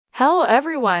Hello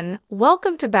everyone,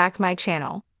 welcome to back my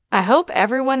channel. I hope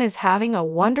everyone is having a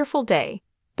wonderful day.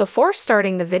 Before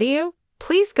starting the video,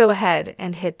 please go ahead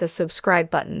and hit the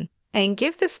subscribe button and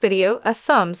give this video a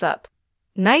thumbs up.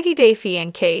 90 Day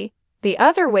Fiancé. The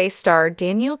Other Way star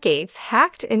Daniele Gates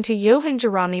hacked into Yohan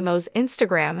Geronimo's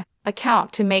Instagram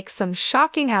account to make some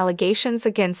shocking allegations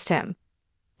against him.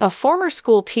 A former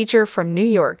school teacher from New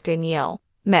York, Daniele,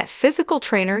 met physical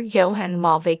trainer Yohan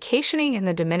while vacationing in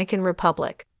the Dominican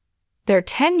Republic. Their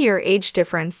 10-year age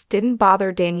difference didn't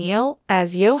bother Daniele,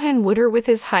 as Yohan wooed her with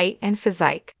his height and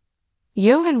physique.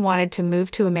 Yohan wanted to move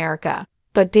to America,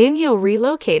 but Daniele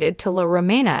relocated to La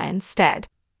Romana instead.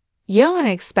 Yohan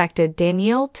expected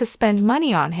Daniele to spend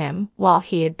money on him while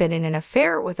he had been in an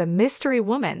affair with a mystery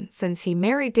woman since he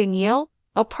married Daniele,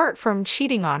 apart from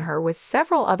cheating on her with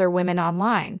several other women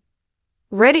online.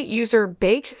 Reddit user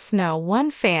Baked Snow, one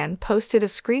fan, posted a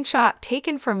screenshot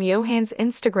taken from Yohan's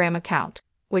Instagram account,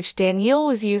 which Daniele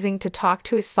was using to talk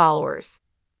to his followers.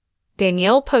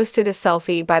 Daniele posted a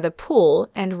selfie by the pool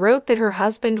and wrote that her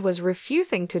husband was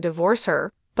refusing to divorce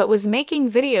her, but was making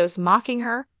videos mocking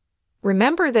her.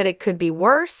 "Remember that it could be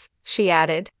worse," she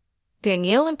added.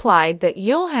 Daniele implied that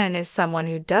Yohan is someone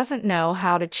who doesn't know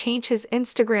how to change his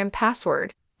Instagram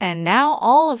password, and now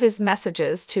all of his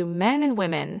messages to men and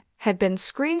women had been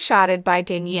screenshotted by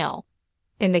Daniele.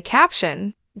 In the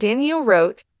caption, Daniele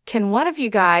wrote, "Can one of you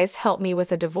guys help me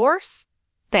with a divorce?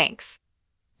 Thanks."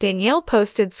 Daniele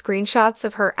posted screenshots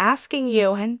of her asking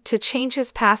Yohan to change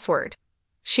his password.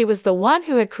 She was the one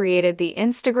who had created the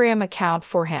Instagram account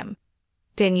for him.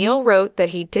 Daniele wrote that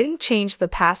he didn't change the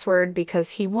password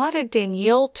because he wanted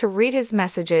Daniele to read his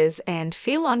messages and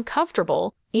feel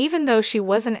uncomfortable, even though she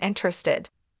wasn't interested.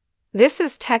 "This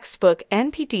is textbook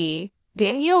NPD,"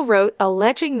 Daniele wrote,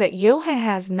 alleging that Yohan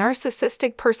has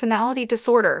narcissistic personality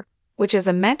disorder, which is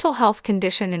a mental health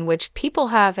condition in which people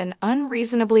have an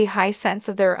unreasonably high sense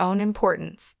of their own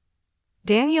importance.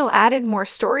 Daniele added more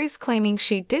stories claiming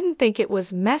she didn't think it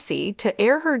was messy to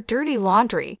air her dirty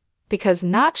laundry because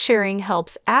not sharing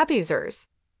helps abusers,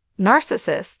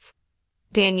 narcissists.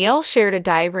 Daniele shared a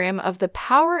diagram of the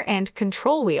power and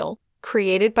control wheel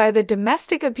created by the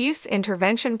Domestic Abuse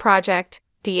Intervention Project,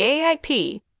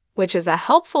 DAIP, which is a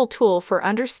helpful tool for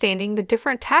understanding the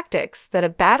different tactics that a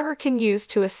batterer can use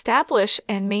to establish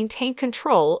and maintain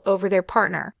control over their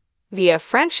partner, via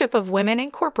Friendship of Women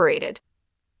Incorporated.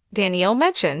 Daniele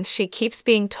mentioned she keeps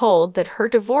being told that her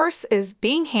divorce is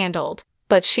being handled,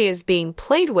 but she is being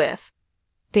played with.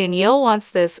 Daniele wants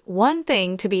this one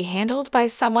thing to be handled by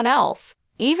someone else,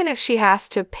 even if she has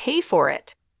to pay for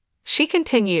it. She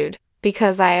continued,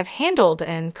 "Because I have handled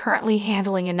and currently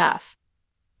handling enough."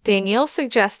 Daniele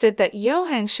suggested that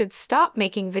Yohan should stop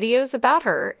making videos about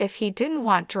her if he didn't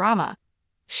want drama.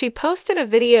 She posted a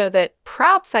video that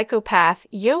proud psychopath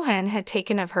Yohan had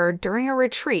taken of her during a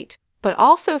retreat, but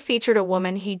also featured a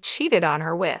woman he cheated on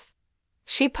her with.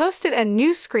 She posted a new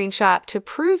screenshot to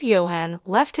prove Yohan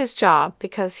left his job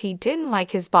because he didn't like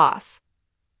his boss.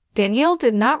 Daniele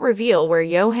did not reveal where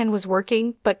Yohan was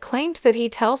working, but claimed that he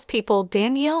tells people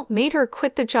Daniele made her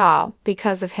quit the job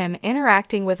because of him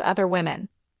interacting with other women.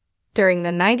 During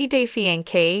the 90 Day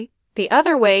Fiancé, The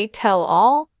Other Way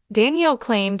tell-all, Daniele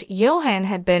claimed Yohan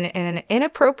had been in an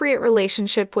inappropriate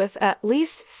relationship with at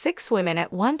least 6 women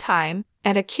at one time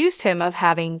and accused him of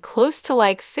having close to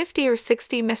like 50 or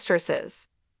 60 mistresses.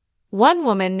 One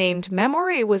woman named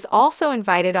Memory was also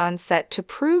invited on set to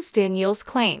prove Daniele's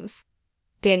claims.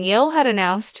 Daniele had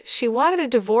announced she wanted a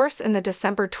divorce in the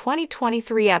December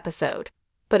 2023 episode,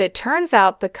 but it turns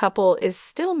out the couple is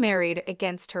still married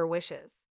against her wishes.